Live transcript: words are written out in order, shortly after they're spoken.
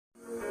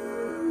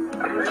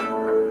But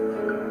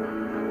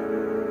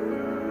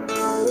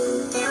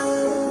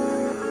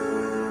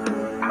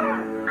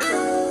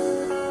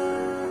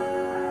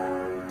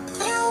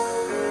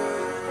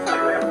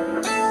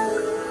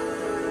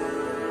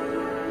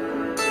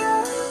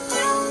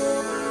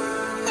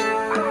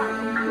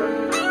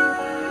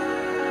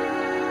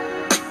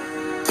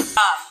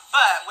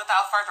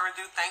without further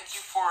ado, thank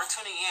you for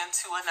tuning in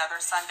to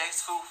another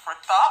Sunday's Food for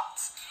Thought.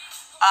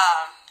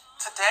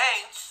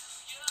 Today,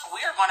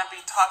 we are going to be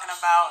talking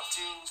about,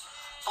 do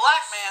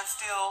black men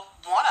still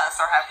want us,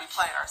 or have we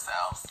played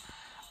ourselves?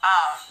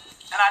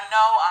 And I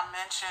know I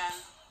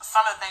mentioned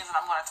some of the things that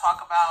I'm going to talk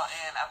about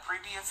in a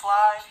previous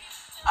live,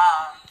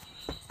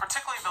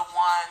 particularly the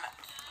one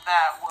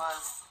that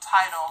was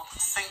titled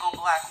Single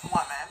Black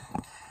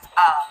Woman.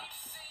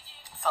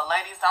 So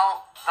ladies,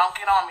 don't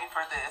get on me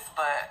for this,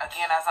 but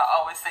again, as I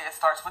always say, it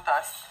starts with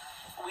us.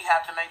 We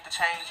have to make the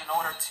change in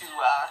order to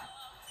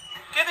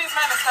get these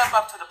men to step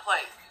up to the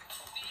plate.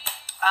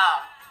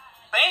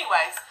 But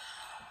anyways,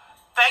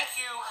 thank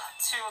you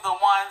to the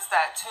ones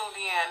that tuned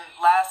in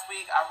last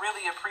week. I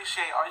really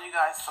appreciate all you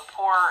guys'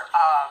 support,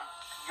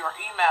 your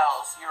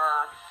emails,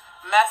 your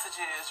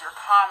messages, your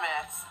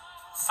comments.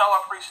 So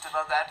appreciative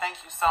of that.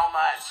 Thank you so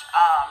much.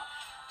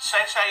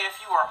 Shay,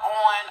 if you are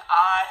on,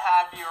 I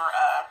have your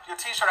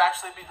t-shirt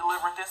actually be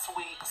delivered this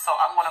week, so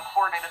I'm going to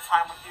coordinate a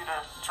time with you to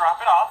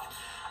drop it off.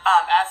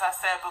 As I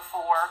said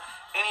before,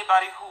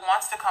 anybody who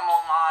wants to come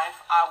on live,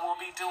 I will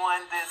be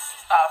doing this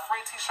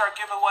free t-shirt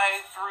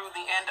giveaway through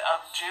the end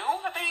of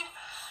June, I think.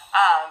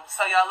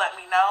 So y'all let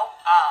me know.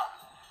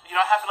 You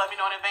don't have to let me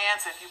know in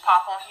advance. If you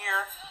pop on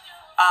here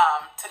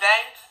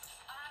today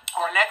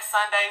or next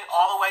Sunday,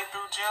 all the way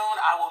through June,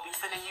 I will be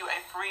sending you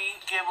a free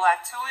Give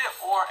Black to It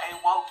or a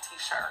Woke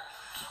t-shirt.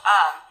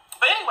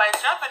 But anyway,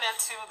 jumping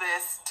into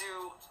this,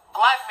 do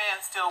black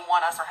men still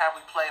want us, or have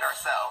we played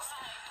ourselves?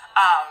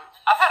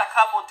 I've had a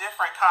couple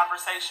different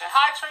conversations.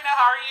 Hi Trina,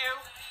 how are you?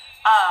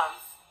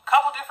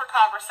 Couple different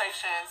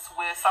conversations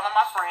with some of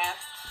my friends,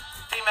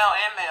 female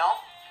and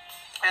male,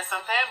 and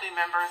some family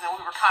members, and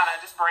we were kind of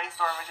just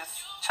brainstorming,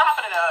 just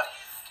chopping it up,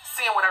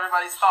 seeing what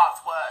everybody's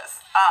thoughts was.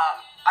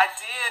 I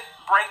did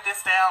break this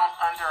down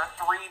under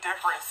 3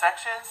 different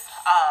sections: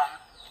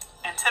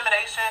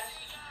 intimidation,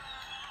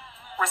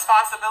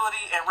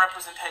 responsibility, and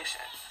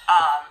representation.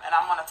 And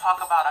I'm going to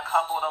talk about a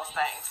couple of those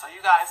things. So you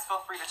guys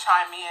feel free to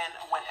chime in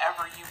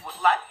whenever you would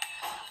like.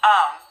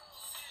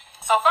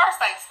 So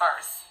first things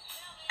first,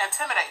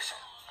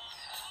 intimidation.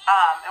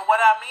 And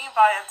what I mean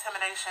by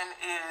intimidation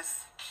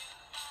is,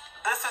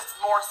 this is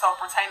more so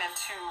pertaining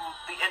to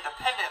the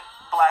independent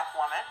black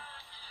woman.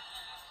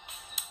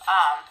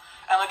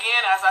 And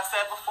again, as I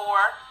said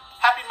before,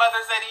 happy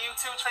Mother's Day to you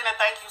too, Trina.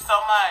 Thank you so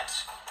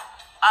much.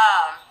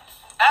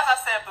 As I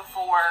said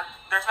before,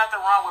 there's nothing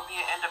wrong with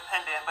being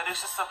independent, but it's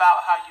just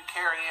about how you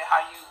carry it,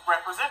 how you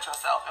represent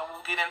yourself. And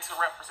we'll get into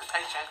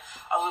representation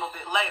a little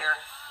bit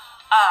later.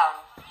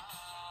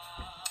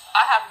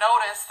 I have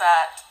noticed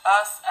that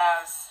us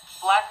as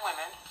black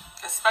women,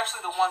 especially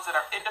the ones that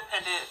are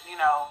independent,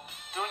 you know,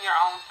 doing your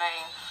own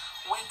thing,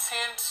 we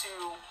tend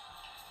to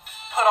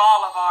put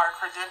all of our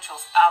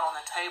credentials out on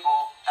the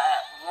table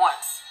at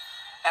once.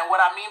 And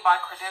what I mean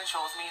by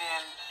credentials,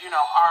 meaning, you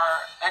know,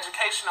 our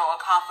educational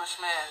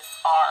accomplishments,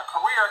 our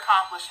career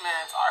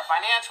accomplishments, our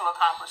financial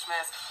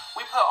accomplishments,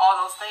 we put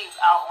all those things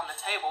out on the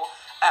table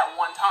at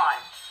one time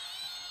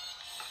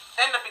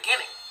in the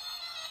beginning.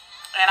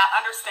 And I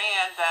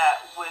understand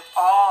that with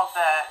all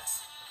that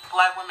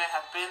black women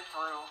have been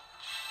through,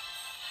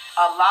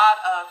 a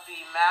lot of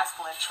the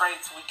masculine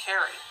traits we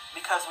carry,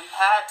 because we've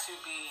had to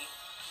be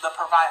the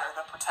provider,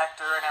 the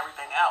protector, and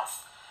everything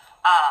else.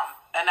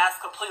 And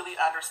that's completely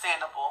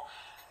understandable.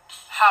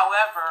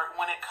 However,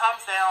 when it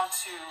comes down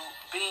to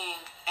being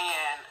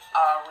in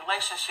a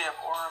relationship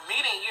or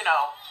meeting, you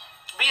know,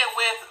 being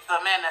with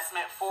the man that's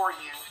meant for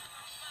you,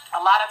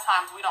 a lot of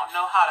times we don't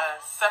know how to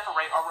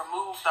separate or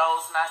remove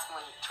those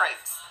masculine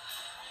traits.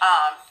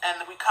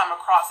 And we come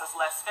across as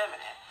less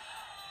feminine.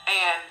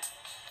 And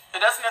it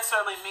doesn't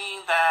necessarily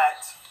mean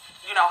that,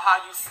 you know, how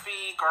you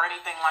speak or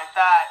anything like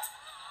that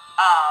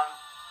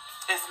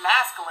is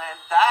masculine.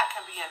 That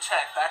can be in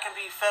check. That can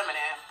be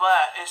feminine.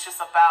 But it's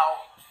just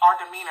about our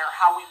demeanor,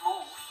 how we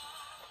move.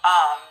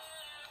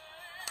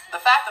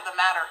 The fact of the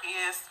matter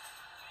is,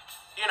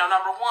 you know,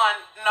 number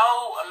one,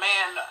 no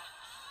man,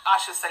 I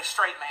should say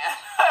straight man,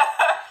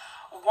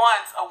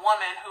 wants a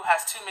woman who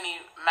has too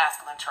many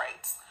masculine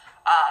traits.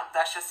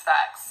 That's just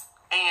facts.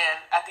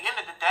 And at the end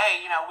of the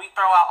day, you know, we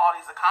throw out all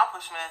these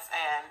accomplishments,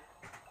 and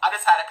I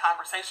just had a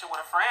conversation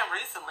with a friend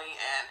recently,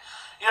 and,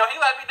 you know, he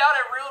let me know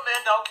that real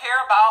men don't care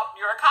about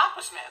your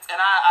accomplishments.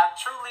 And I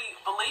truly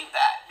believe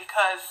that,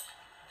 because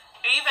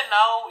even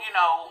though, you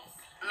know,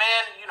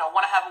 men, you know,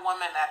 want to have a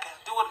woman that can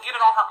do it, get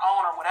it on her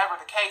own, or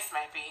whatever the case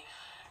may be,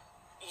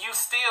 you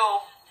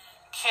still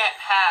can't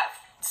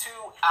have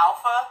 2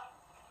 alpha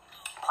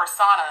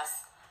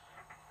personas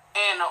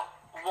in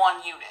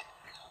one unit.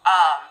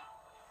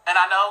 And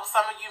I know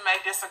some of you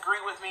may disagree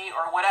with me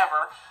or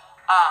whatever,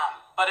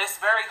 but it's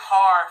very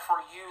hard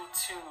for you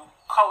to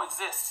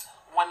coexist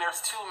when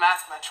there's two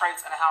masculine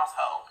traits in a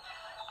household,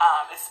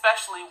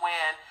 especially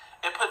when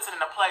it puts it in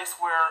a place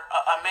where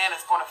a man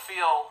is going to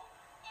feel,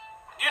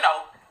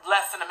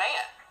 less than a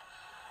man.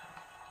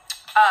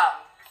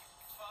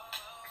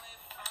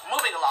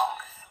 Moving along.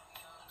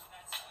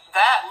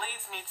 That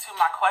leads me to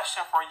my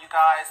question for you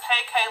guys.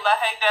 Hey, Kayla.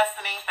 Hey,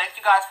 Destiny. Thank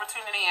you guys for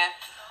tuning in.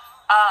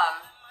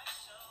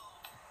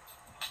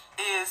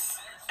 Is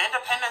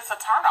independence a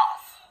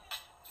turnoff?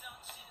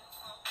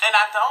 And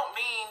I don't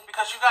mean,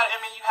 because you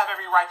have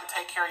every right to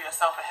take care of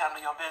yourself and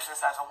handle your business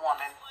as a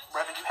woman,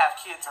 whether you have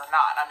kids or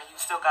not. I mean, you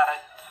still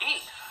gotta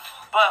eat.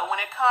 But when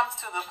it comes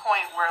to the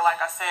point where, like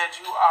I said,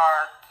 you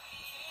are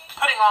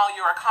putting all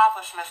your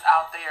accomplishments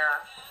out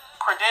there,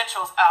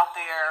 credentials out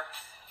there,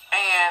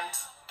 and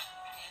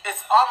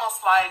it's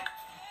almost like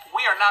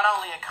we are not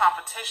only in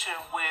competition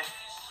with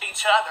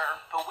each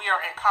other, but we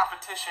are in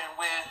competition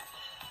with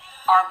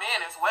our men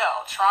as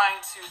well,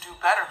 trying to do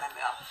better than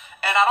them.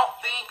 And I don't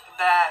think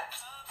that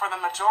for the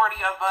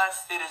majority of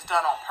us, it is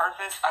done on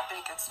purpose. I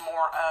think it's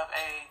more of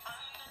a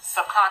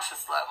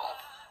subconscious level.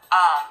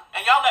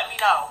 And y'all let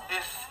me know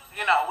if,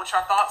 what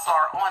your thoughts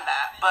are on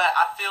that. But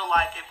I feel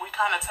like if we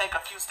kind of take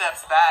a few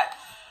steps back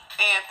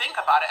and think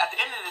about it, at the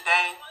end of the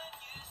day,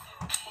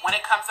 when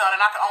it comes out,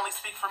 and I can only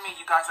speak for me,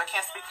 you guys, I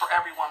can't speak for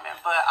every woman,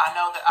 but I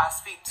know that I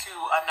speak to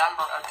a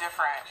number of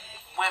different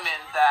women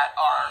that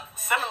are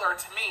similar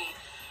to me.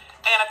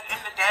 And at the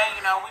end of the day,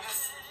 we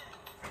just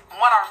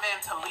want our men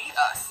to lead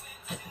us.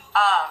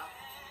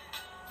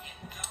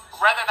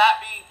 Whether that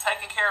be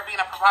taking care of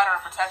being a provider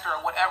and protector or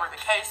whatever the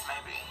case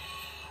may be.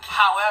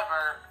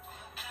 However,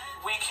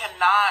 we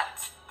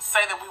cannot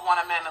say that we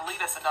want a man to lead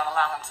us and don't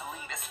allow him to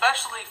lead,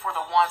 especially for the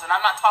ones, and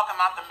I'm not talking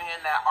about the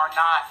men that are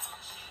not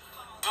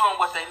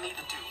doing what they need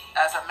to do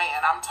as a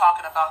man. I'm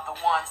talking about the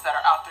ones that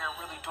are out there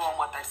really doing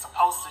what they're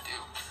supposed to do.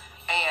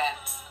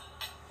 And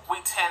we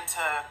tend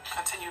to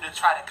continue to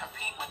try to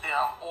compete with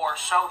them or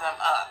show them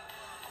up.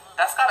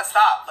 That's got to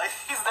stop.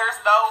 Ladies, there's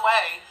no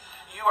way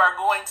you are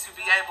going to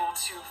be able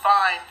to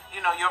find,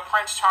 your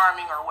Prince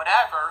Charming or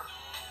whatever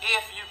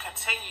if you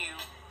continue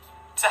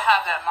to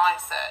have that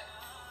mindset.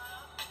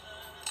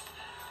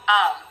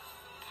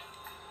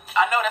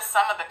 I noticed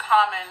some of the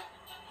common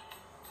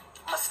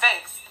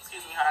mistakes.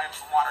 Excuse me, I need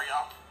some water,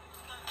 y'all.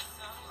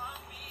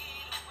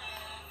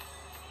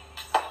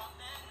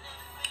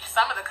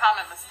 Some of the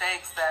common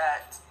mistakes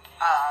that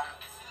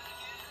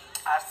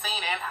I've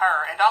seen in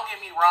her, and don't get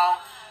me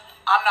wrong,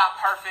 I'm not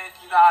perfect,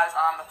 you guys.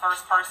 I'm the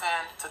first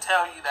person to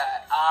tell you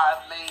that.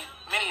 I've made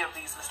many of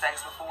these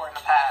mistakes before in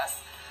the past.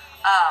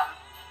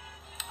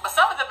 But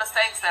some of the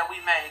mistakes that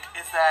we make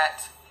is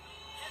that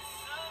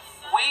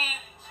we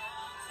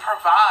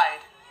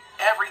provide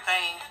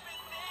everything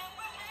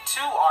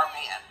to our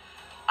men.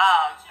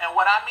 And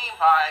what I mean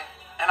by,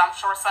 and I'm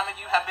sure some of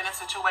you have been in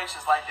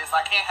situations like this,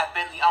 I can't have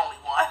been the only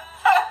one.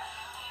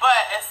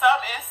 But in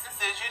some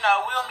instances,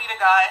 we'll meet a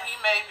guy, he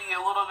may be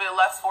a little bit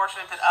less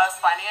fortunate than us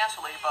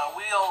financially, but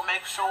we'll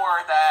make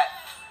sure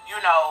that,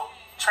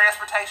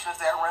 transportation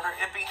is there, whether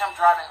it be him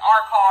driving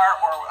our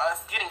car or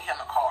us getting him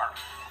a car.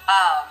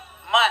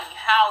 Money,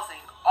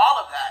 housing, all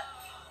of that.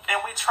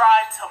 And we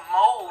try to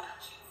mold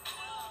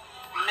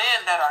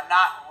men that are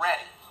not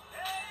ready.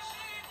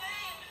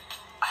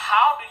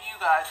 How do you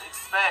guys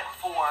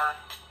expect for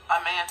a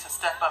man to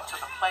step up to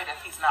the plate if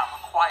he's not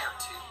required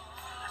to?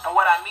 And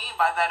what I mean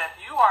by that, if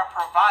you are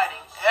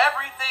providing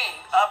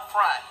everything up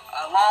front,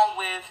 along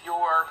with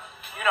your,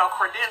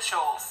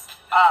 credentials,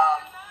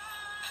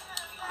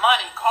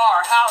 money,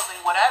 car,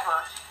 housing,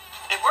 whatever,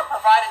 if we're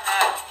providing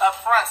that up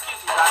front, excuse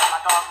me guys,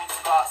 my dog needs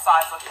to go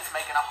outside, so he's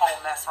making a whole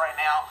mess right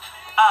now.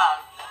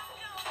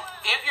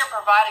 If you're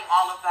providing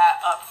all of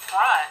that up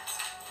front,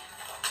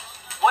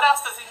 what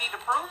else does he need to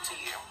prove to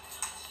you?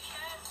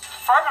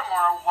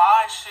 Furthermore,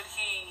 why should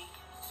he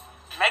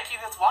make you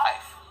his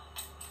wife?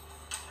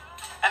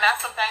 And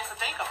that's some things to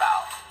think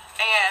about.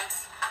 And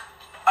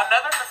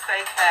another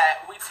mistake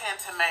that we tend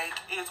to make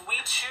is we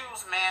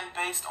choose men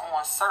based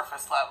on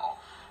surface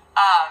level.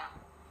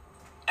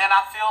 And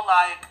I feel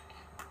like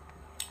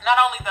not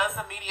only does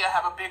the media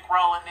have a big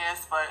role in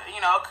this, but,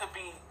 it could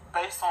be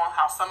based on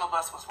how some of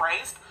us was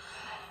raised.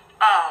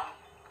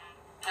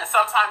 And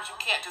sometimes you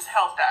can't just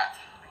help that.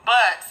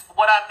 But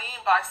what I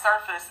mean by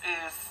surface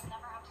is,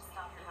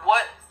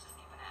 what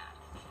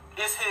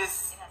is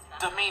his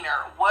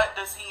demeanor? What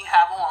does he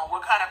have on?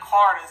 What kind of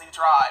car does he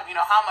drive?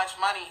 How much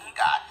money he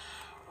got?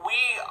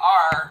 We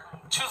are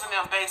choosing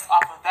them based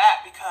off of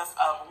that because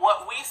of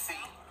what we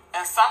see.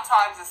 And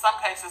sometimes, in some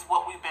cases,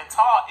 what we've been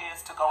taught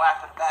is to go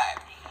after the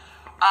bag.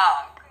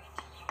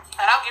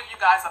 And I'll give you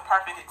guys a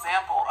perfect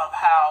example of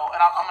how, and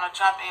I'm going to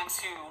jump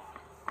into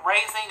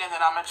raising, and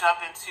then I'm going to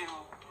jump into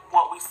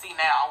what we see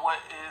now,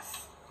 what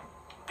is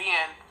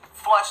being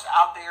flushed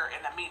out there in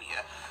the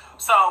media.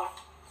 So,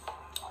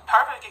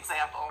 perfect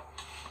example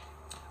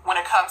when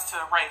it comes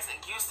to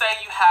raising. You say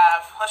you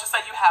have, let's just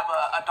say you have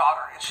a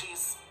daughter, and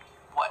she's,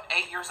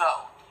 8 years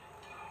old.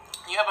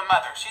 You have a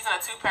mother. She's in a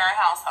 2-parent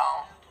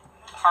household.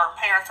 Her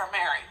parents are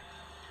married.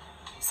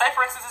 say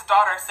for instance his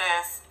daughter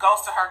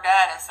goes to her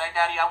dad and say,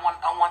 Daddy, I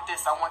want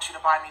this, I want you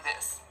to buy me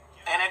this.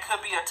 And it could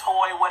be a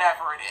toy,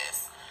 whatever it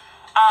is.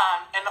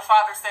 And the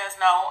father says,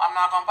 no, I'm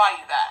not going to buy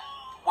you that.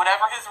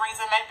 Whatever his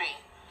reason may be.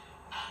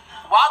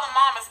 While the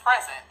mom is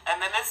present,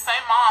 and then this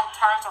same mom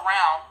turns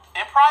around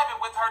in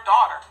private with her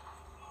daughter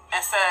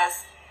and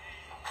says,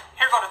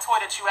 here go the toy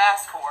that you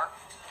asked for.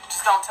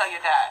 Just don't tell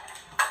your dad.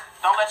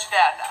 Don't let your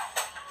dad know.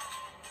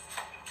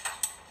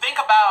 Think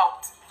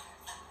about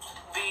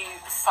the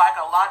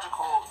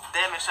psychological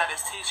damage that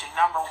is teaching.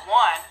 Number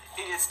one,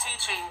 it is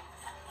teaching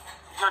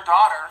your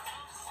daughter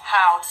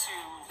how to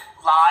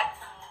lie,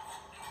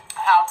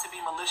 how to be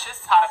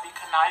malicious, how to be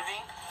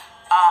conniving,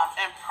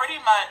 and pretty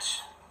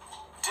much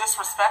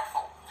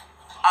disrespectful,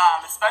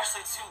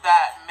 especially to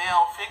that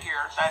male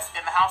figure that's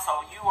in the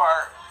household. You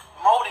are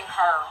molding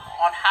her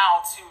on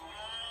how to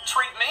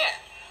treat men.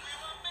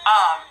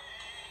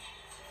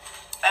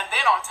 And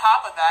then on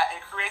top of that,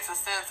 it creates a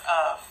sense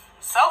of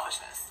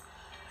selfishness.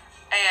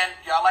 And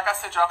y'all, like I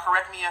said, y'all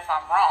correct me if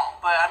I'm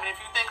wrong, but I mean, if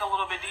you think a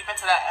little bit deep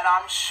into that, and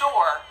I'm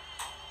sure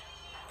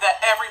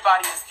that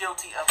everybody is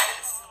guilty of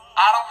this.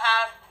 I don't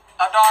have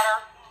a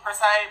daughter per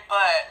se,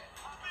 but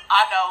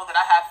I know that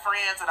I have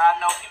friends and I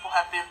know people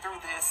have been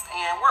through this,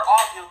 and we're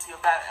all guilty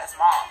of that as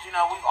moms. You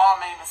know, we've all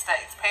made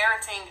mistakes.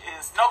 Parenting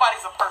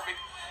nobody's a perfect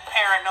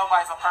parent,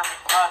 nobody's a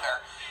perfect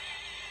mother.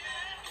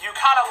 You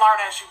kind of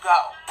learn as you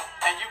go,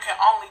 and you can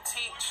only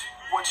teach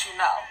what you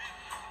know.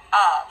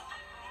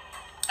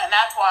 And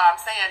that's why I'm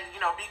saying,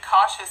 you know, be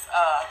cautious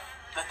of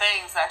the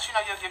things that, you know,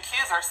 your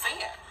kids are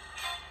seeing.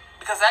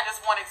 Because that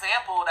just one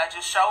example that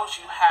just shows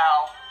you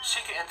how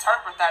she can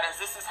interpret that as,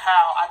 this is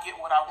how I get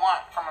what I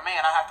want from a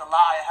man. I have to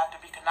lie, I have to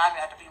be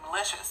conniving, I have to be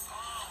malicious.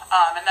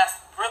 And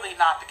that's really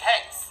not the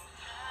case.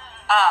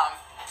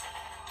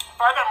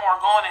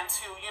 Furthermore, going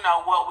into, you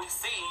know, what we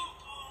see,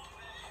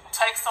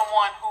 take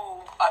someone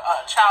who,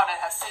 a child that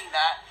has seen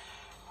that,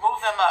 move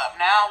them up.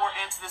 Now we're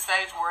into the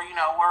stage where, you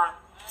know, we're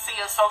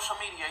seeing social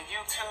media,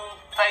 YouTube,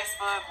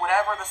 Facebook,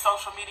 whatever the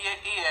social media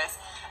is,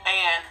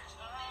 and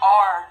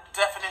our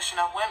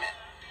definition of women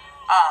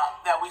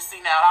that we see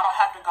now. I don't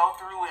have to go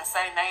through and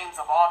say names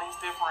of all these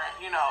different,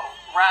 you know,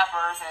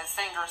 rappers and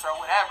singers or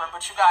whatever,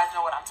 but you guys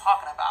know what I'm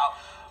talking about.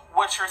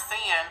 What you're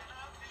seeing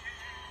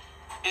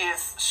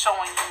is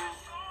showing you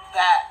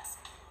that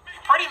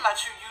pretty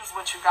much you use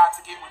what you got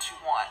to get what you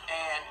want,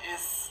 and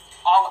it's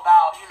all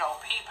about, you know,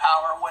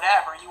 P-power,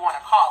 whatever you want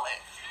to call it.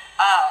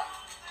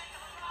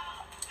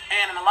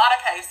 And in a lot of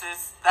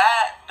cases,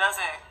 that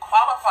doesn't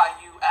qualify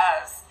you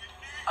as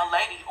a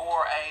lady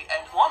or a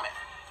woman,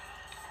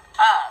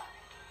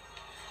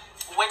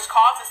 which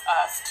causes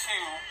us to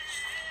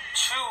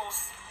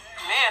choose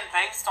men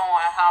based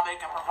on how they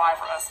can provide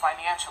for us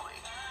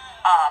financially,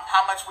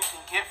 how much we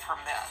can get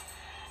from them.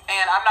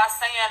 And I'm not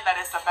saying that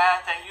it's a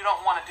bad thing. You don't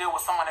want to deal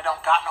with someone that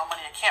don't got no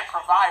money and can't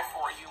provide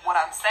for you. What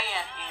I'm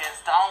saying is,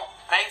 don't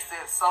base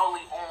it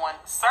solely on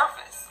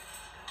surface.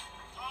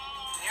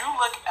 You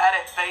look at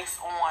it based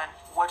on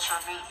what your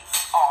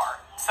needs are.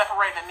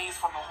 Separate the needs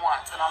from the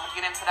wants. And I'm going to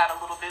get into that a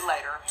little bit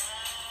later.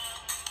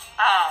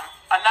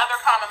 Another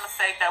common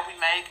mistake that we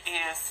make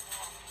is,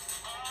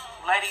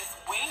 ladies,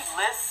 we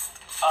list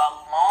a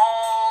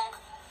long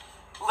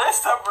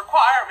list of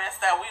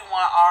requirements that we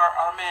want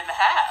our men to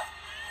have.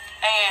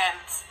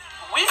 And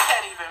we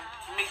can't even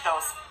meet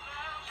those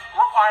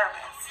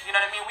requirements. You know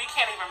what I mean? We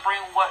can't even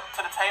bring what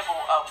to the table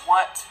of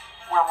what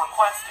we're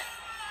requesting.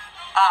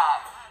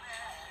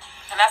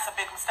 And that's a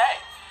big mistake.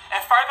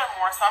 And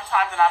furthermore,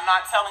 sometimes, and I'm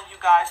not telling you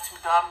guys to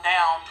dumb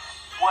down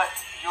what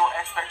your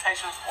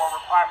expectations or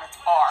requirements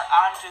are.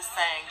 I'm just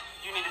saying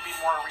you need to be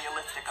more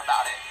realistic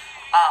about it.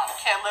 You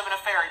can't live in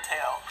a fairy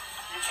tale.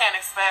 You can't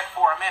expect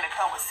for a man to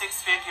come with 6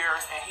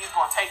 figures and he's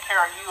going to take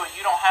care of you and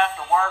you don't have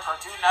to work or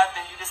do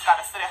nothing. You just got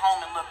to sit at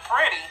home and look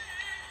pretty.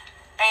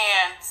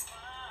 And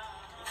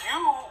you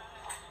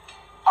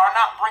are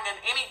not bringing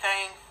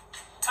anything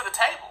to the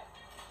table.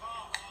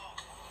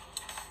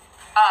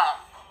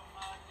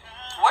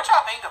 What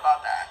y'all think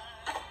about that?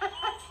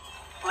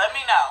 Let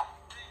me know.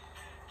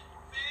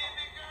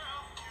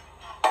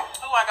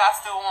 Who I got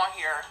still on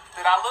here?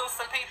 Did I lose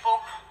some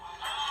people?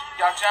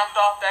 Y'all jumped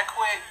off that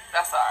quick?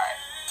 That's alright.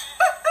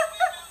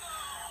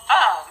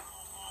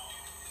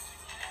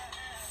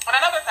 And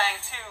another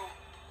thing too,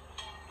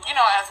 you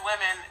know, as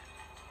women,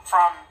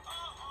 from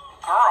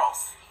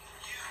girls,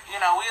 you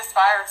know, we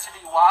aspire to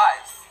be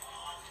wives,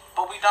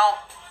 but we don't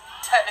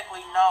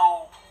technically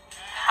know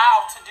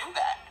how to do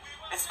that,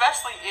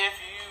 especially if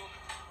you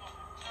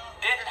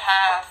didn't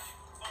have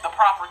the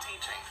proper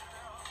teaching.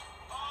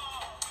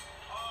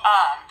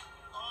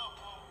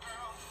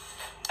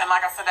 And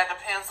like I said, that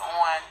depends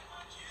on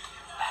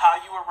how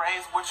you were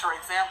raised, what your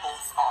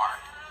examples are.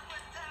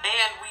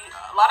 And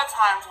a lot of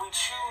times we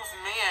choose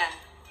men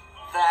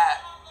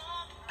that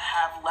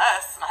have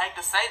less, and I hate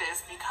to say this,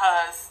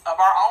 because of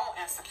our own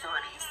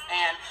insecurities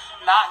and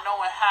not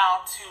knowing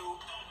how to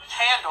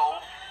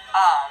handle,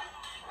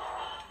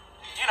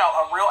 you know,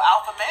 a real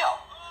alpha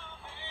male,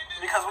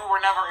 because we were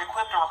never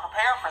equipped or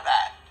prepared for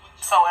that.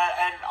 So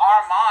in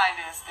our mind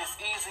is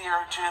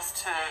easier just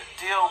to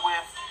deal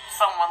with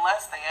someone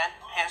less than.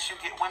 Hence, you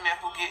get women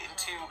who get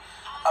into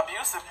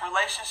abusive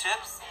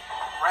relationships,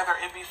 whether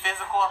it be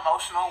physical,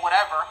 emotional,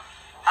 whatever,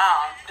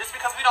 just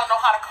because we don't know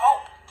how to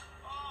cope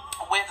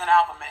with an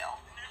alpha male.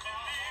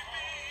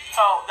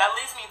 So that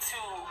leads me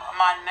to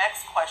my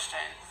next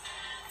question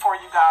for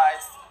you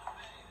guys.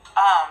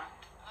 Are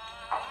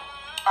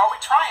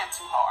we trying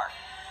too hard?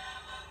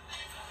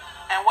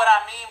 And what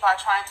I mean by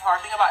trying too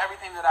hard, think about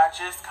everything that I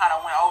just kind of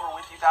went over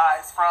with you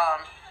guys,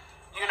 from,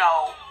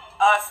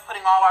 us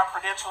putting all our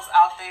credentials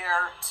out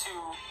there to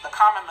the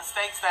common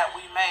mistakes that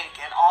we make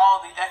and all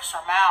the extra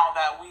mile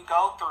that we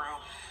go through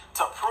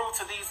to prove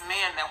to these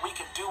men that we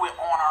can do it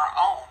on our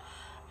own.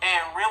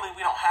 And really,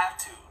 we don't have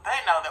to. They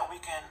know that we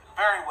can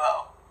very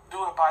well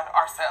do it by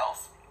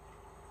ourselves.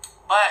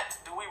 But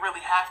do we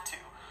really have to?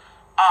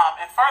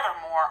 And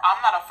furthermore,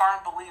 I'm not a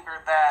firm believer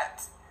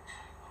that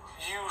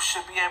you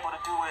should be able to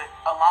do it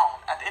alone.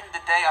 At the end of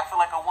the day, I feel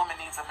like a woman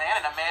needs a man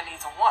and a man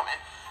needs a woman.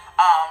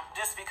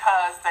 Just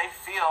because they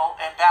feel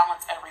and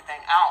balance everything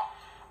out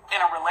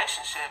in a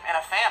relationship, in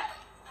a family.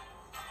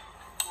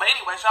 But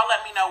anyways, y'all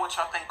let me know what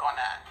y'all think on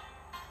that.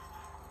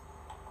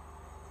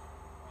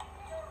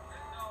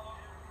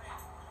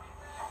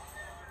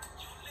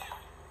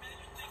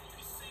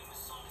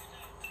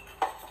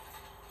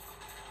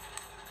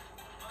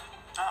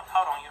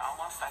 Hold on, y'all,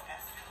 1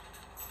 second.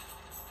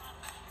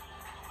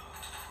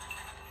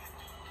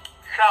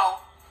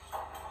 So,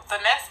 the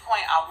next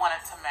point I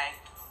wanted to make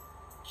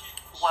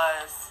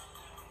was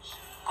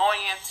going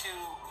into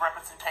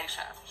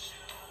representation.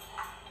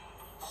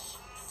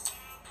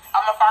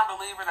 I'm a firm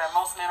believer that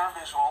most men are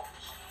visual.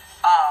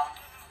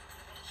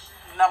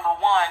 Number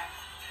one,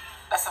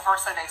 that's the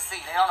first thing they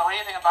see. They don't know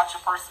anything about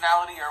your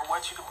personality or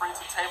what you can bring to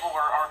the table,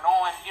 or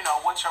knowing,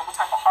 what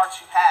type of heart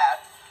you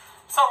have.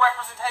 So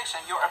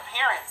representation, your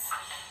appearance,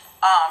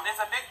 is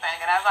a big thing.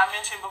 And as I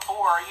mentioned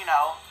before,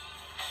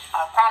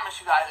 I promise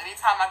you guys,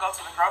 anytime I go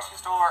to the grocery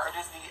store or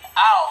just be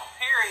out,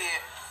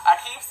 period, I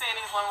keep seeing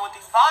these women with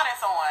these bonnets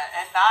on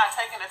and not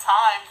taking the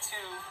time to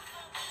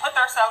put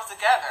themselves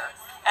together.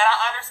 And I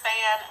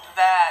understand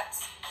that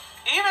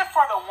even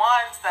for the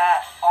ones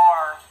that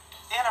are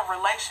in a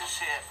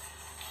relationship,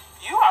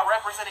 you are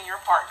representing your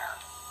partner.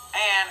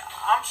 And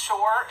I'm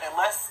sure,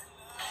 unless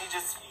he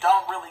just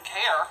don't really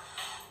care,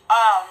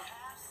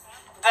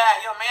 that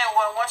your man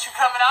will want you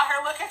coming out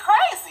here looking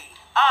crazy.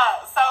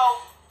 So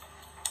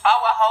I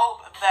would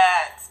hope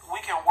that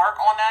we can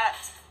work on that,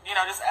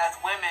 just as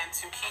women,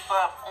 to keep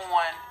up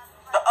on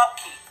the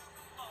upkeep.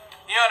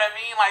 You know what I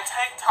mean? Like,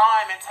 take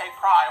time and take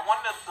pride. One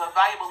of the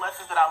valuable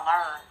lessons that I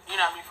learned,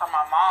 from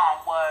my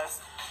mom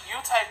was, you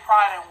take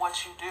pride in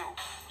what you do.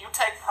 You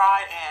take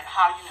pride in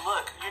how you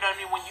look,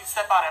 when you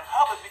step out in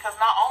public, because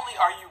not only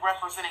are you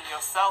representing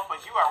yourself,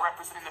 but you are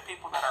representing the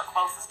people that are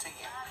closest to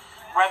you.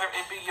 Whether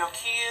it be your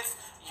kids,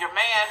 your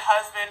man,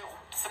 husband,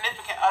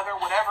 significant other,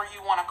 whatever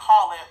you want to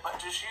call it, but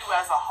just you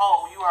as a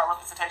whole, you are a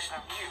representation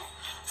of you.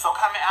 So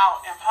coming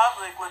out in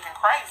public looking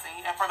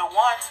crazy, and for the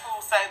ones who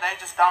say they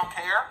just don't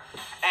care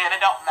and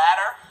it don't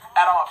matter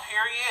at all,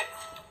 period,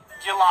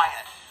 you're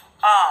lying.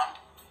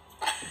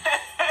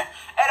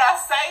 And I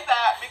say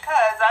that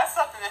because that's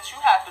something that you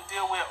have to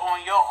deal with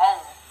on your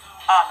own,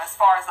 as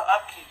far as the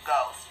upkeep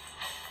goes.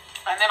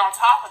 And then on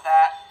top of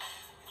that,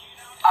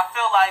 I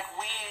feel like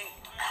we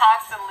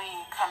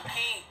constantly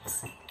compete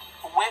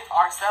with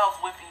ourselves,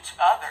 with each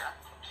other.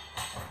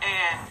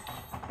 And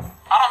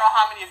I don't know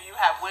how many of you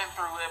have went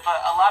through it,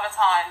 but a lot of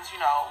times,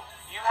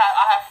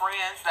 I have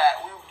friends that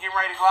we get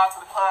ready to go out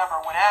to the club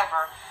or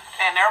whatever,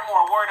 and they're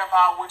more worried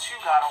about what you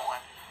got on.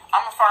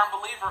 I'm a firm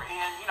believer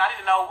in, I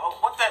need to know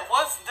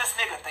what's this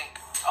nigga think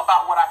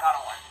about what I got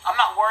on. I'm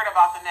not worried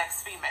about the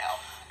next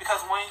female,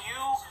 because when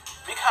you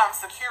become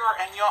secure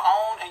in your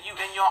own and you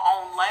in your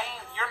own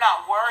lane, you're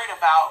not worried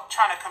about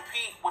trying to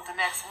compete with the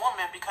next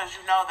woman, because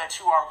you know that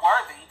you are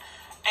worthy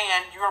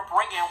and you're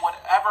bringing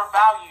whatever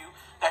value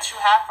that you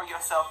have for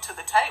yourself to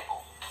the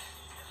table.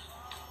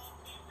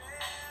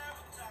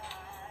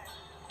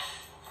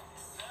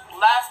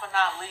 Last but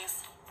not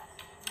least,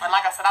 and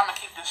like I said, I'm going to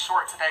keep this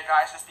short today,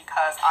 guys, just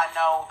because I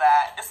know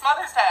that it's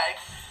Mother's Day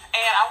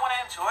and I want to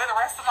enjoy the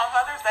rest of my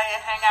Mother's Day and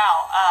hang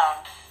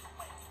out.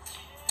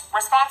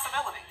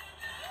 Responsibility.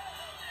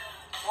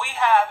 We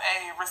have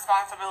a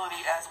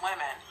responsibility as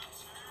women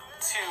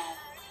to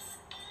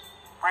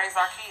raise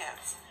our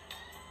kids,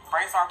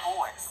 raise our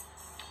boys.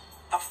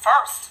 The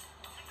first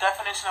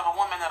definition of a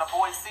woman that a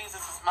boy sees is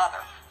his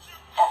mother,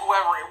 or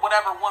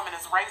whatever woman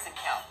is raising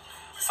him.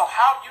 So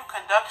how you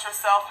conduct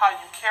yourself, how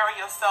you carry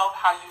yourself,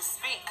 how you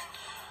speak,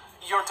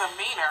 your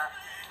demeanor,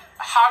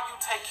 how you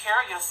take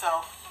care of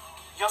yourself,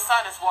 your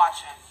son is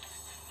watching.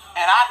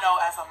 And I know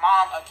as a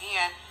mom,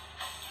 again,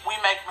 we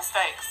make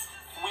mistakes.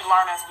 We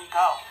learn as we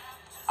go.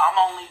 I'm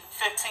only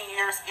 15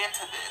 years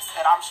into this,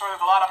 and I'm sure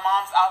there's a lot of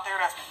moms out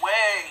there that's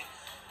way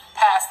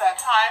past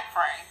that time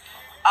frame.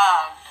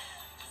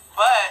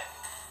 But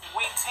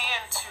we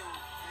tend to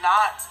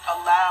not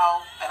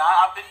allow, and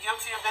I've been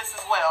guilty of this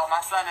as well.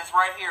 My son is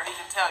right here, he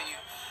can tell you.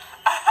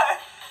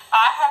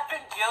 I have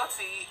been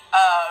guilty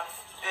of,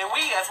 and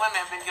we as women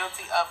have been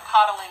guilty of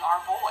coddling our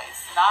boys,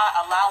 not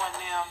allowing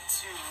them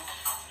to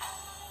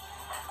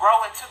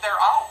grow into their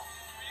own.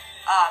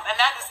 And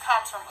that just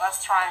comes from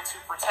us trying to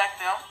protect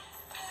them,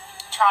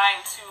 trying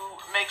to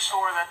make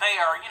sure that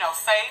they are,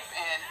 safe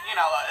and,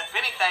 if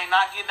anything,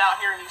 not getting out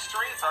here in these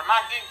streets or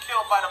not getting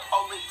killed by the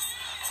police.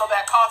 So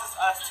that causes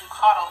us to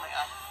coddle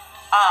them.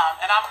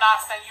 And I'm not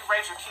saying you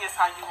raise your kids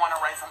how you want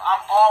to raise them. I'm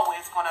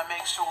always going to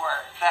make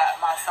sure that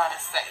my son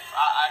is safe.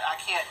 I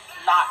can't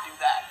not do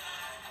that.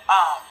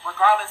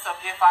 Regardless of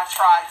if I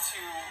try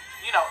to,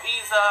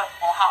 ease up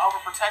on how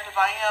overprotective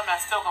I am,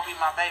 that's still going to be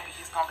my baby.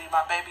 He's going to be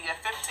my baby at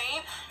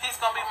 15. He's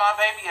going to be my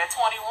baby at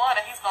 21.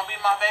 And he's going to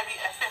be my baby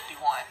at 51.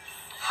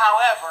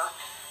 However,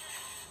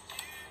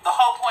 the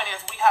whole point is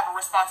we have a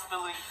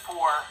responsibility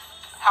for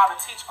how to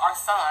teach our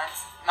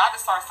sons, not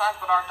just our sons,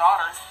 but our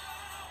daughters,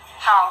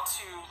 how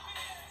to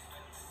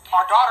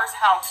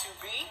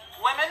be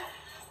women,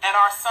 and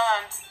our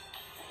sons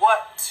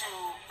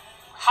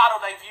how do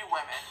they view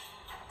women,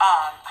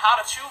 how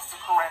to choose the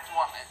correct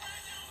woman.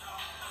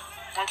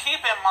 And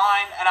keep in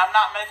mind, and I'm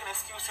not making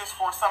excuses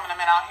for some of the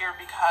men out here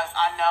because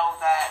I know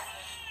that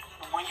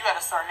when you're at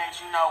a certain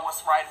age, you know what's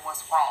right and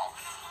what's wrong.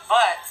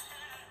 But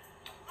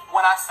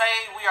when I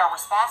say we are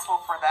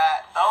responsible for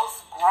that,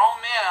 those grown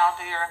men out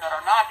there that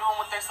are not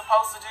doing what they're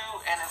supposed to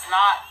do and is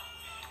not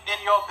in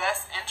your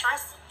best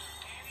interest,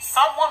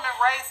 some women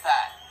raise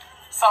that.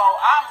 So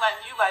I'm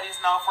letting you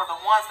ladies know, for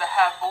the ones that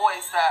have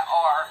boys that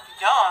are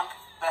young,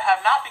 that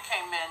have not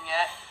become men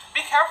yet, be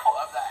careful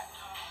of that.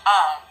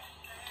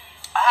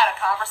 I had a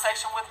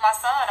conversation with my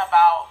son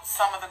about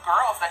some of the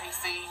girls that he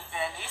sees,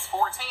 and he's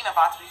 14,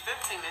 about to be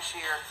 15 this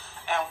year,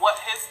 and what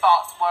his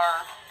thoughts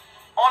were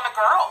on the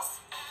girls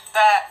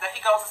that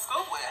he goes to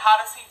school with. How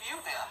does he view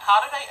them?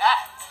 How do they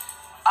act?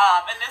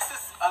 And this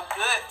is a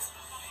good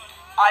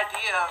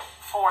idea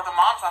for the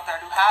moms out there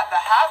that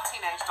have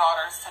teenage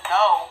daughters to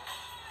know,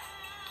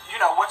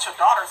 what your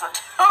daughters are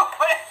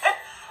doing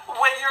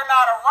when you're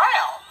not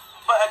around.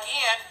 But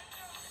again,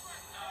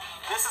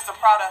 this is the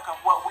product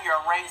of what we are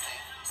raising.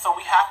 So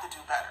we have to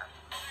do better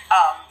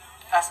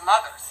as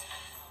mothers.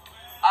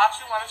 Ash,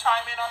 you want to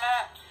chime in on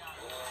that?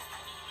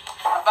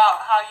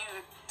 About how you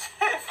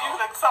view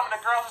some of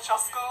the girls at your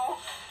school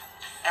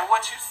and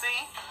what you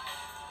see?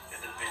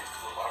 It depends,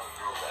 because a lot of the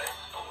girls that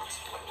I went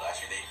to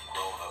last year, they've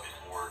grown up and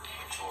more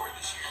mature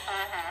this year.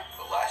 Mm-hmm.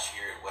 But last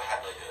year, we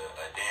had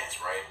a dance,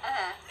 right?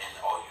 Mm-hmm. And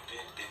all you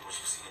did was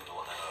you see in the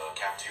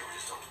cafeteria was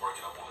just them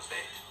working up on the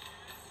stage.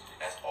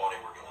 That's all they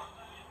were doing.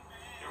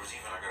 There was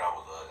even a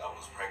girl I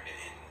was pregnant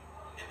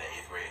in the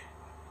 8th grade.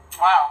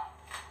 Wow.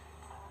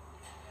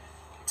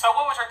 So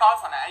what was your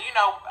thoughts on that?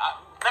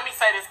 Let me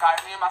say this,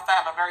 guys. Me and my son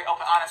have a very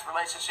open, honest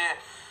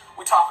relationship.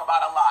 We talk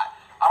about a lot.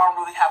 I don't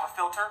really have a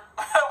filter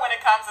when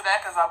it comes to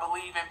that because I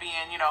believe in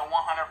being, 100%.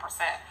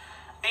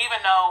 Even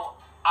though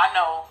I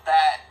know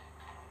that,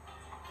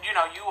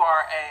 you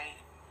are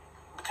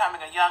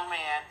becoming a young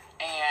man,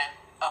 and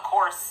of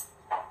course,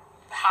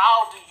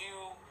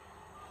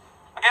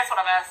 I guess what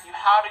I'm asking you,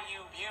 how do you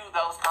view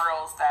those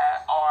girls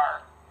that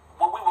are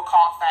what we would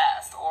call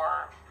fast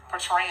or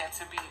portraying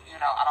to be,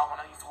 I don't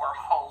want to use the word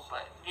hoe,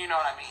 but you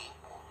know what I mean?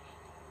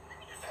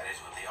 If that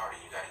is what they are, then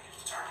you got to use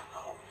the term,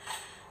 no.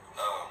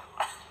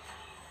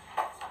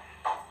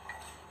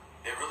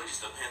 It really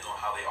just depends on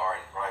how they are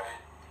in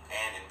private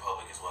and in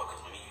public as well.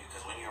 Because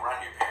when you're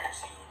around your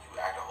parents, you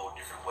act a whole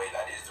different way.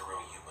 That is the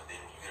real you. But then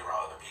when you get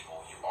around other people,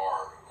 you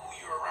are who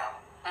you're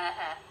around.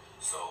 Mm-hmm.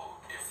 So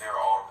if their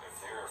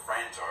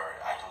friends are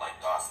acting like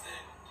dots, then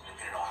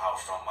depending on how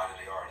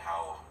strong-minded they are and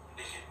how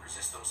they can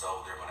resist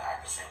themselves, they're going to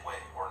act the same way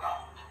or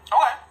not.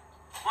 Okay.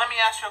 Let me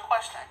ask you a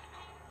question.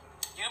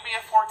 You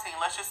being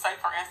 14, let's just say,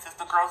 for instance,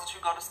 the girls that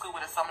you go to school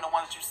with and some of the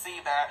ones that you see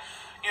that,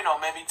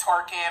 maybe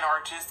twerking or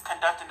just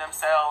conducting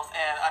themselves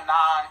in a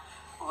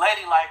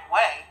non-ladylike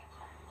way,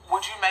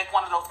 would you make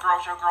one of those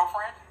girls your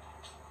girlfriend?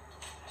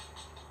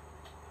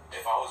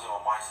 If I was in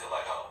a mindset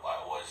like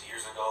I was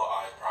years ago,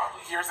 I'd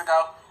probably... Years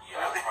ago?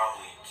 Yeah, really? I'd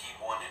probably keep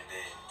one and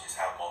then just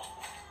have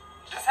multiple.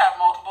 Just have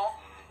multiple?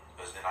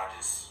 Because then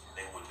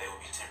they would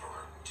be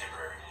temporary.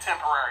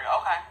 Temporary,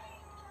 okay.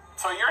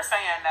 So you're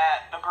saying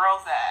that the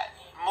girls that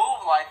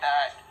move like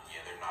that,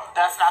 yeah, they're not.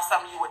 That's not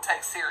something you would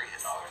take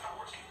serious. No, they're not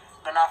worth keeping.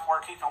 They're not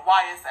worth keeping.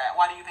 Why is that?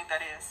 Why do you think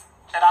that is?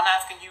 And I'm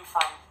asking you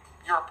from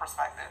your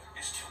perspective.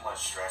 It's too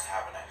much stress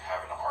having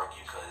to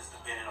argue, because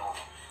depending on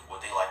what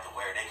they like to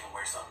wear, they can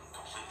wear something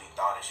completely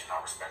thottish and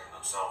not respecting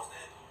themselves.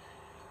 Then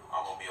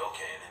I'm gonna be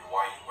okay. And then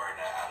why are you wearing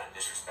that out of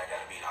disrespect?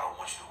 I mean, I don't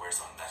want you to wear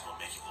something that's gonna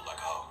make you look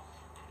like a hoe.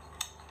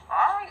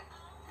 All right,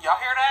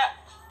 y'all hear that?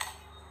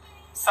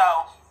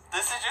 So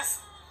this is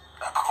just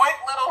a quick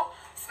little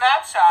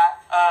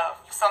snapshot of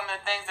some of the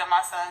things that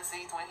my son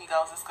sees when he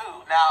goes to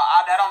school. Now,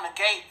 that don't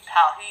negate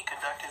how he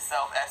conducts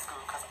himself at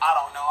school, because I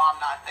don't know, I'm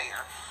not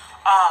there.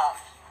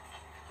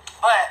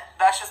 But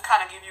that's just kind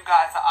of give you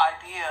guys an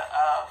idea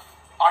of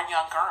our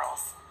young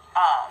girls.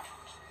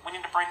 We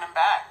need to bring them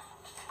back.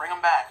 Bring them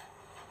back.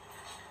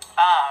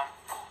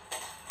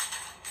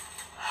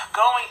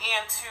 Going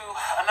into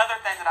another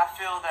thing that I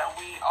feel that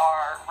we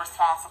are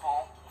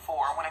responsible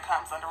for when it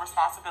comes under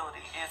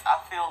responsibility is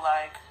I feel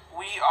like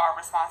we are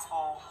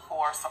responsible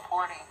for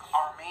supporting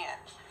our men.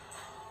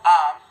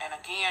 And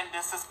again,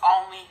 this is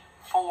only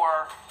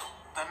for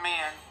the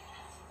men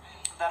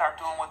that are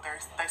doing what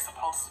they're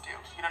supposed to do.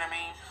 You know what I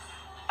mean?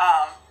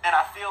 And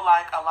I feel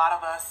like a lot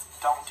of us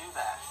don't do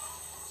that.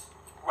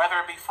 Whether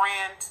it be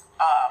friend,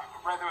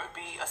 whether it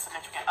be a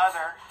significant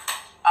other,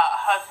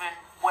 husband,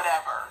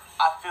 whatever,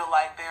 I feel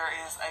like there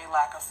is a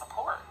lack of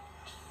support.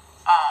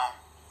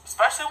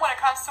 Especially when it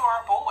comes to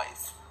our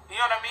boys. You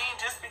know what I mean?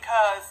 Just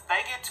because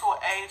they get to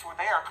an age where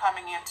they are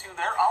coming into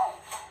their own.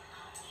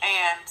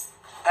 And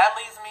that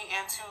leads me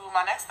into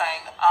my next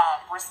thing,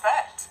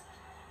 respect.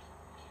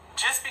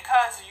 Just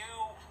because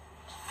you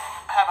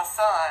have a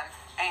son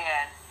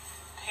and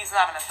he's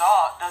not an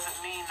adult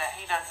doesn't mean that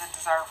he doesn't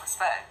deserve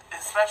respect,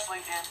 especially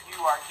if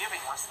you are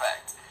giving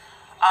respect.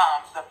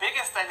 The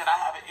biggest thing that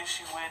I have an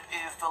issue with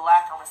is the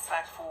lack of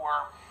respect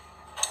for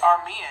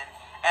our men.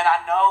 And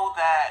I know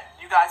that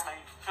you guys may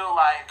feel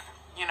like,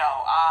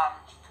 I'm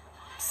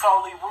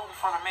solely rooting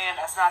for the man.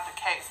 That's not the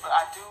case. But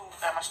I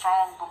am a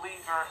strong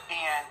believer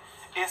in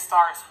it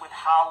starts with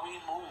how we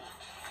move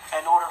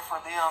in order for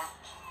them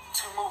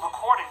to move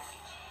accordingly.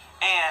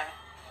 And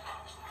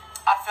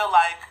I feel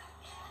like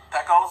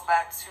that goes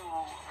back to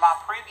my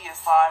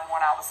previous slide when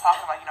I was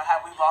talking about,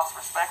 have we lost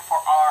respect for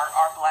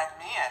our black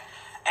men?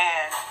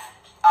 And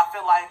I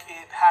feel like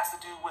it has to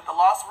do with the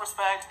loss of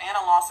respect and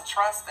a loss of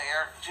trust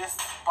there,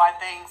 just by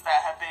things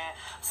that have been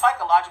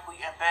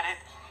psychologically embedded,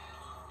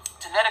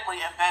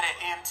 genetically embedded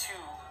into,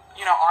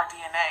 our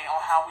DNA on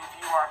how we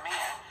view our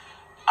men.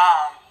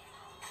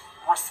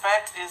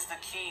 Respect is the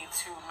key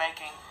to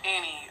making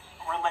any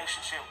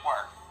relationship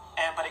work.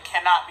 But it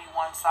cannot be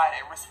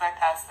one-sided. Respect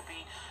has to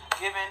be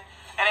given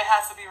and it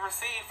has to be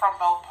received from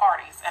both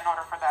parties in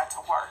order for that to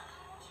work.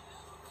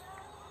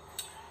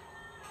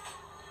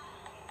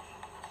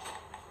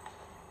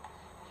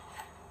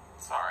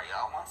 Sorry,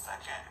 y'all, 1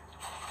 second.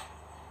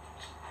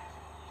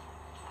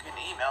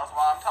 Getting emails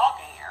while I'm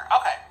talking here.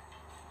 Okay,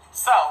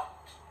 so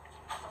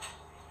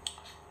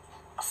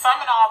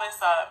summing all this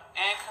up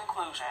in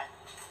conclusion,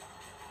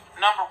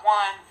 number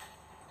one,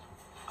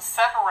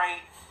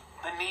 separate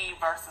the need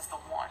versus the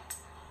want.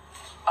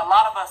 A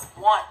lot of us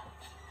want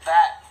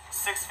that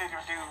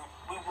six-figure dude.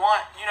 We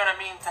want,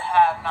 to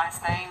have nice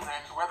things,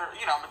 and whether,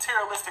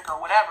 materialistic or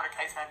whatever the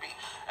case may be.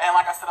 And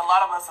like I said, a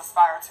lot of us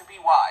aspire to be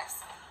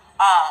wise.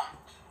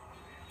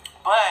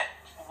 But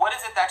what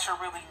is it that you're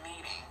really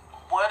needing?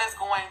 What is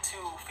going to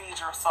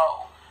feed your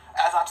soul?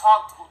 As I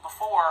talked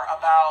before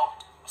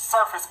about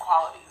surface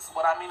qualities,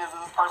 what I mean is,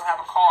 does this person have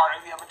a car?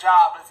 Does he have a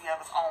job? Does he have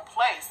his own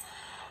place?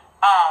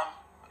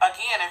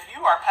 Again, if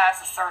you are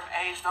past a certain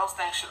age, those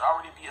things should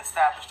already be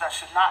established. That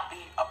should not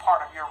be a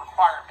part of your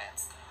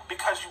requirements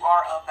because you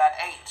are of that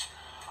age.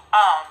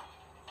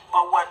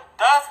 But what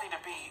does need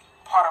to be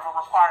part of a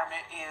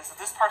requirement is, does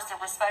this person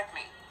respect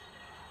me?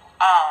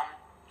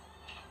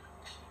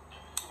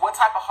 What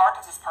type of heart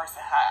does this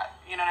person have?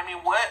 You know what I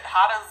mean?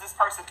 How does this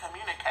person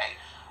communicate?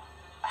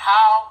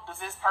 How does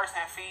this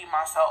person feed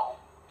my soul?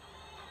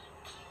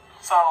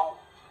 So,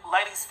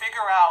 ladies,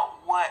 figure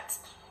out what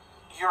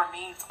your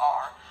needs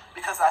are.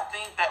 Because I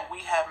think that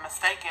we have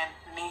mistaken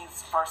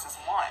needs versus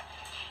want.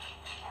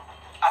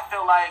 I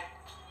feel like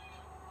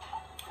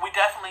we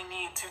definitely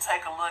need to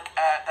take a look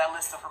at that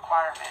list of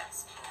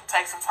requirements.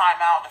 Take some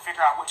time out to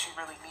figure out what you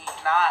really need,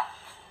 not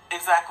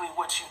exactly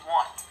what you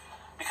want.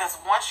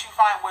 Because once you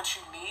find what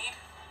you need,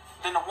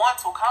 then the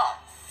wants will come.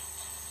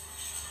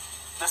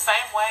 The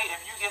same way,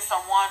 if you get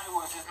someone who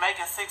is just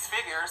making six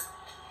figures,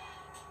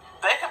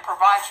 they can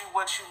provide you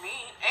what you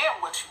need and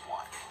what you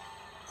want.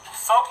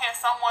 So can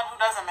someone who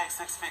doesn't make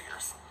six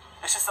figures.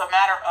 It's just a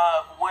matter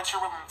of what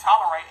you're willing to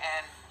tolerate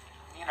and,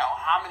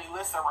 how many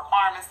lists of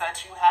requirements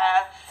that you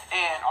have,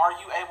 and are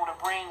you able to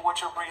bring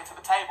what you're bringing to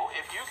the table.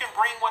 If you can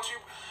bring what you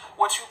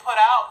put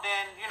out,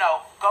 then,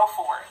 go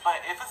for it. But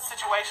if it's a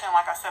situation,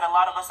 like I said, a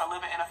lot of us are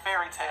living in a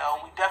fairy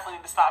tale, we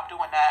definitely need to stop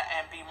doing that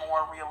and be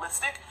more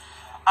realistic.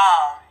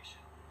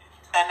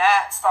 And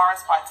that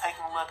starts by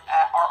taking a look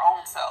at our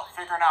own self,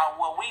 figuring out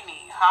what we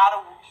need. How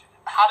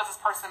does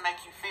this person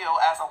make you feel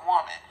as a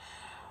woman?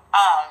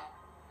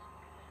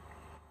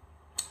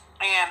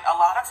 And a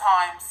lot of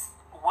times,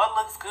 what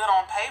looks good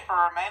on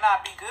paper may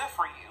not be good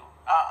for you.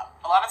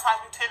 A lot of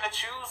times we tend to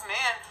choose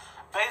men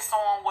based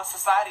on what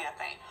society will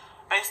think,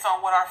 based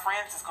on what our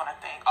friends is going to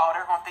think. Oh,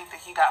 they're going to think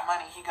that he got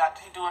money, he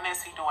doing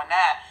this, he doing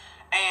that.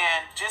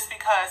 And just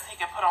because he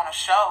can put on a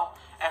show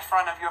in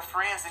front of your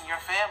friends and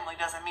your family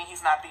doesn't mean he's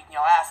not beating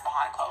your ass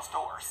behind closed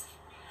doors.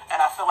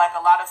 And I feel like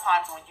a lot of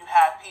times when you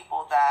have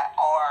people that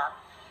are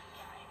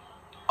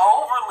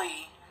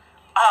overly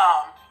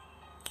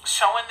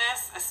showing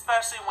this,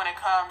 especially when it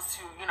comes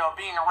to,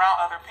 being around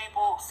other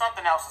people,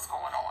 something else is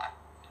going on.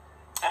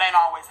 It ain't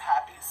always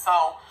happy.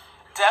 So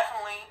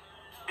definitely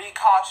be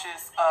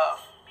cautious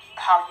of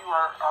how you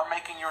are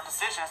making your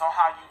decisions on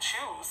how you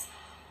choose.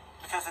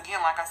 Because again,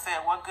 like I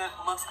said, what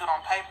looks good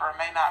on paper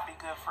may not be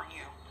good for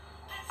you.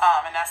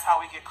 And that's how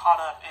we get caught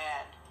up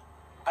in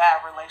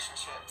bad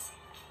relationships.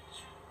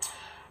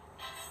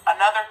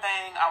 Another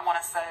thing I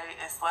want to say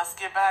is let's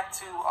get back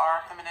to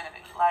our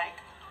femininity. Like,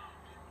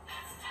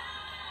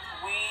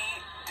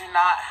 we do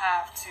not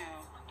have to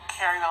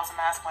carry those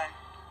masculine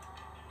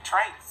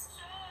traits.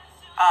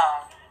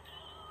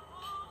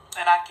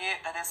 And I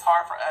get that it's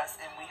hard for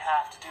us and we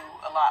have to do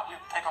a lot. We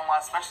take on a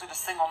lot, especially the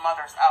single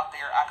mothers out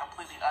there. I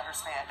completely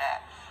understand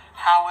that.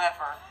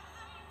 However,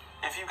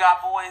 if you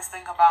got boys,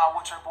 think about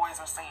what your boys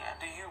are seeing.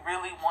 Do you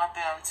really want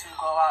them to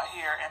go out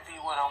here and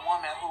be with a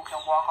woman who can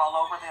walk all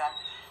over them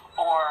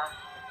or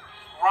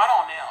run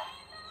on them?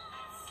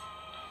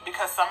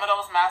 Because some of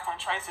those masculine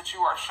traits that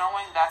you are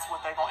showing, that's what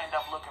they're going to end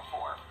up looking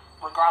for,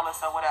 regardless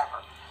of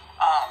whatever.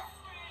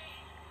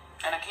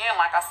 And again,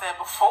 like I said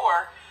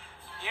before,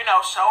 you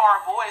know, show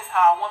our boys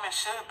how a woman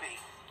should be.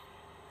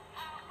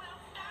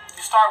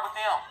 You start with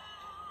them.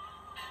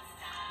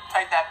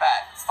 Take that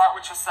back. Start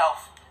with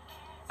yourself,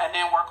 and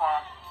then work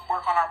on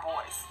our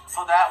boys.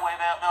 So that way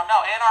they'll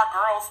know, and our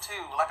girls too.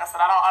 Like I said,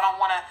 I don't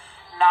want to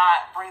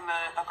not bring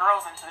the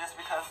girls into this,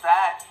 because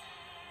that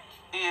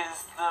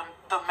is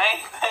the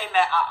main thing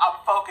that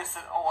I'm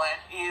focusing on,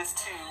 is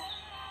to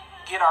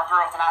get our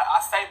girls. And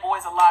I say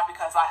boys a lot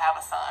because I have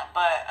a son,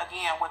 but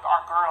again, with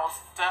our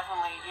girls,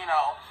 definitely, you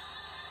know,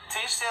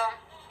 teach them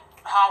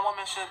how a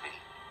woman should be.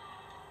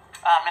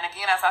 And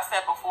again, as I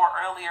said before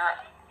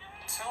earlier,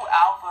 two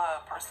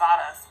alpha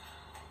personas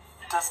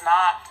does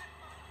not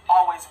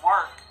always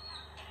work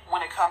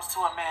when it comes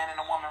to a man and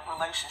a woman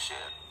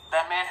relationship.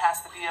 That man has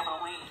to be able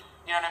to lead.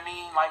 You know what I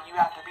mean? Like, you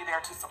have to be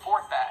there to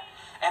support that.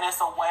 And it's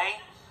a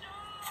way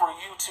for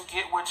you to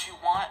get what you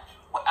want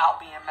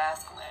without being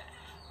masculine.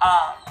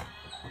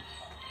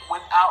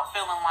 Without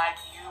feeling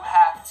like you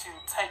have to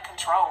take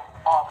control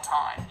all the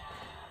time.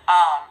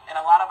 And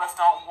a lot of us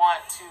don't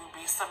want to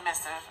be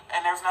submissive,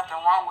 and there's nothing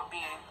wrong with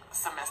being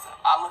submissive.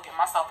 I look at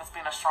myself as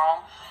being a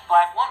strong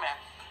black woman,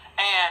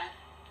 and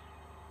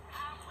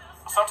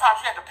sometimes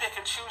you have to pick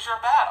and choose your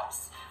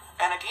battles.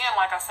 And again,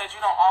 like I said,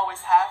 you don't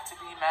always have to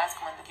be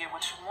masculine to get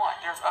what you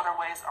want. There's other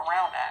ways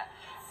around that,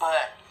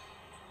 but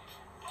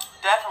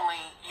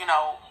definitely, you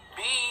know,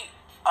 be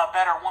a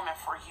better woman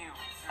for you,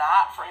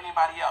 not for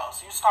anybody else.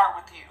 You start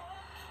with you,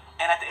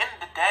 and at the end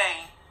of the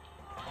day,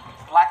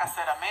 like I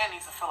said, a man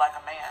needs to feel like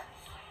a man.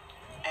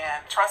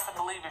 And trust and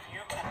believe, if you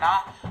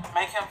cannot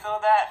make him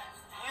feel that,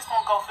 he's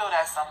going to go feel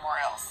that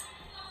somewhere else,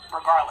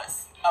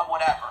 regardless of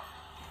whatever.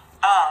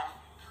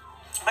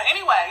 But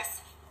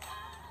anyways,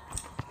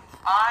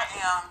 I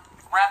am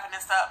wrapping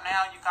this up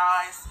now, you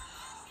guys.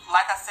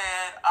 Like I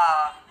said,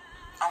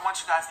 I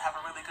want you guys to have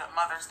a really good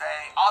Mother's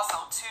Day.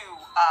 Also, too,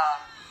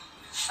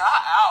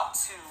 shout out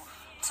to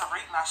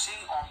Tariq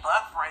Nasheed on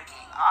Buck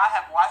Breaking. I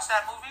have watched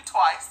that movie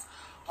twice.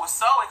 Was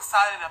so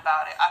excited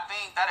about it. I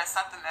think that is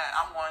something that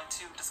I'm going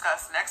to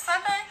discuss next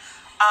Sunday,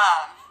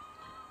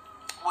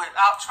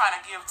 without trying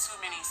to give too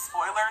many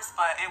spoilers,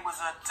 but it was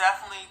a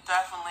definitely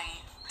good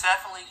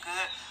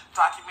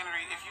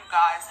documentary. If you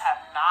guys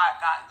have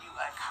not gotten you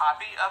a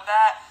copy of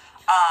that,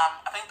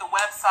 I think the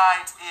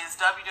website is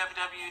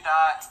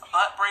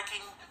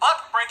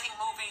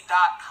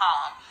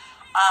buckbreakingmovie.com,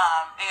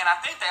 and I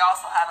think they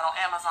also have it on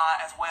Amazon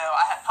as well.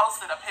 I had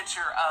posted a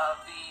picture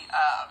of the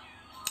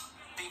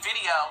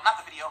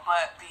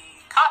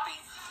copy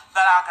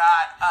that I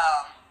got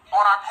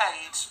on our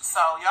page,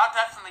 so y'all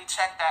definitely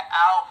check that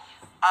out.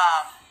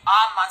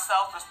 I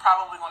myself is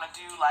probably going to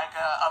do like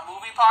a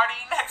movie party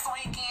next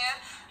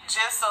weekend,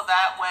 just so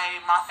that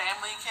way my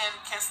family can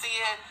see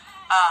it,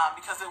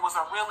 because it was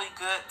a really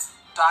good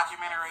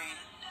documentary.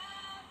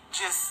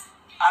 Just,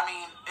 I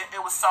mean,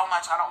 it was so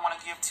much, I don't want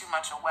to give too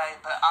much away,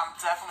 but I'm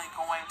definitely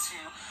going to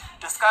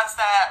discuss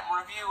that,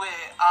 review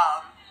it,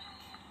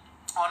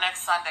 on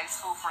next Sunday's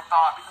Food for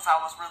Thought, because I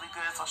was really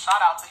good. So shout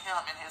out to him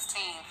and his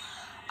team.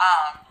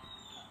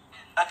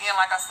 Again,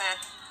 like I said,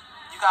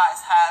 you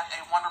guys have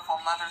a wonderful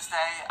Mother's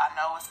Day. I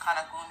know it's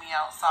kind of gloomy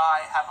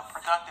outside. Have a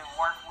productive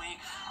work week.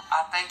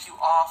 I thank you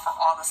all for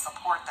all the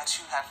support that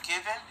you have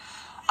given.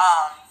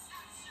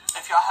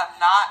 If y'all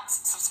have not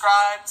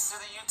subscribed to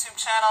the YouTube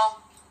channel,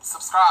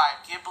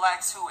 subscribe. Get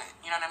black to it.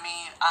 You know what I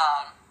mean?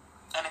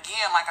 And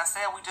again, like I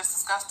said, we just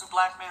discussed, do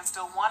black men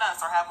still want us,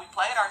 or have we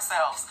played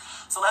ourselves?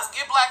 So let's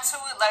get black to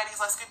it,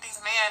 ladies. Let's get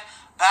these men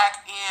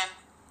back in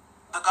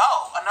the go.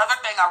 Another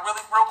thing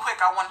real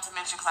quick, I wanted to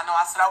mention, because I know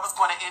I said I was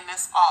going to end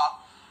this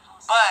off,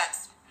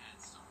 but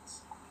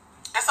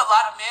it's a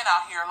lot of men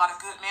out here, a lot of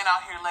good men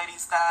out here,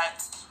 ladies,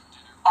 that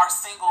are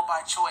single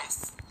by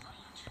choice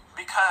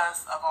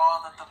because of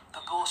all the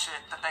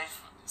bullshit that they've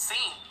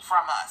seen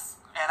from us.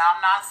 And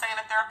I'm not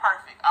saying that they're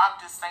perfect. I'm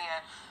just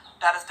saying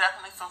that is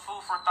definitely some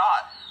food for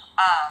thought.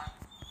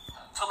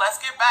 So let's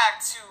get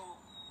back to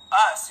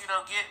us, you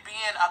know,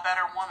 being a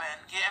better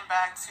woman, getting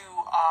back to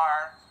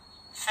our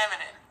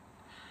feminine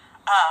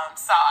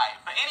side.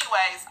 But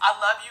anyways, I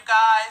love you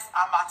guys.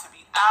 I'm about to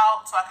be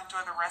out so I can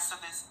enjoy the rest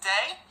of this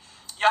day.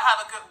 Y'all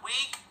have a good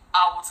week.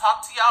 I will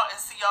talk to y'all and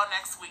see y'all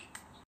next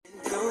week.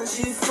 Don't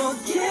you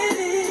forget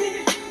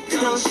it.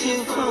 Don't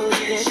you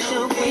forget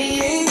your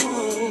way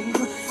home.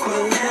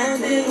 for that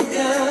little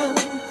girl.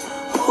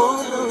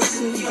 Hold on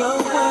to your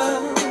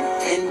heart,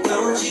 and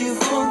don't you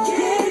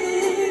forget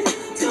it.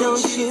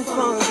 Don't you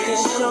forget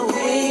your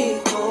way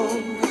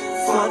home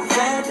for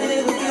that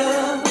little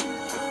girl.